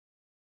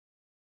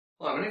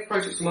Hi, my name's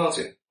ProTipster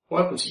Martin.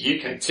 Welcome to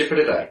UK Tip of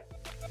the Day.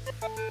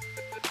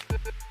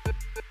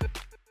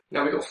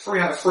 Now we got 3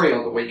 out of 3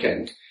 on the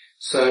weekend,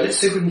 so let's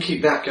see if we can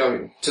keep that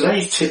going.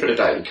 Today's Tip of the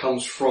Day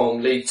comes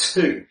from League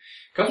 2. It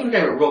comes from a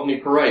game at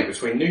Rodney Parade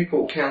between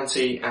Newport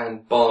County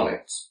and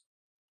Barnet.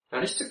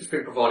 Now this tip has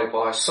been provided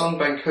by Sun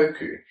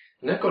Bankoku,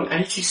 and they've got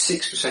an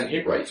 86%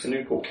 hit rate for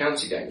Newport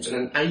County games and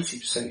an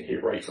 80%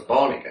 hit rate for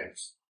Barnet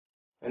games.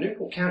 Now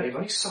Newport County have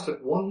only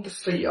suffered 1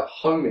 defeat at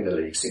home in the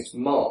league since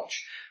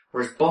March,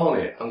 whereas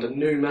Barnet, under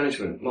new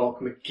management, Mark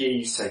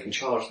McGee's taken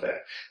charge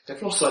there.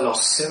 They've lost their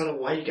last 7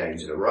 away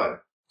games in a row.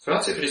 So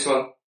that's it for this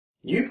one.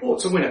 Newport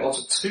to win it odds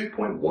of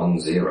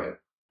 2.10.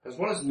 As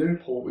well as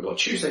Newport, we've got a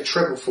Tuesday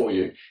treble for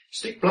you.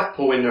 Stick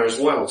Blackpool in there as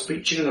well to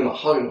beat Gillingham at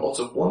home at odds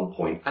of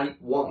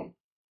 1.81.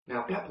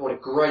 Now Blackpool had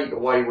a great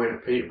away win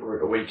at Peterborough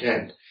at the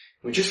weekend.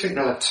 We just think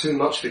they'll have too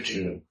much for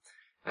Gillingham.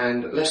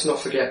 And let's not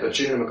forget that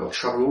Gillingham have got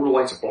trouble all the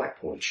way to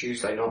Blackpool on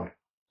Tuesday night.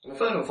 And the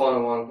third and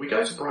final one, we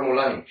go to Bramall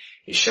Lane.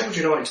 It's Sheffield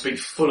United to beat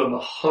Fulham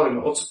at home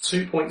at odds of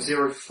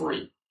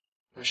 2.03.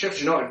 Now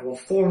Sheffield United won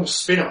 4 on the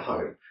spin at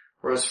home,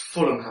 whereas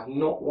Fulham have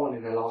not won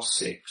in their last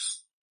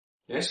 6.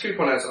 Now this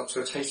coupon adds up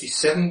to a tasty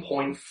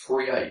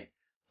 7.38.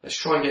 Let's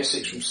try and get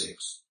 6 from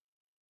 6.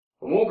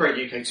 For more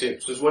great UK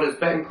tips, as well as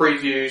betting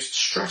previews,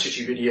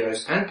 strategy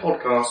videos and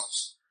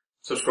podcasts,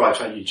 subscribe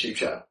to our YouTube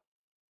channel.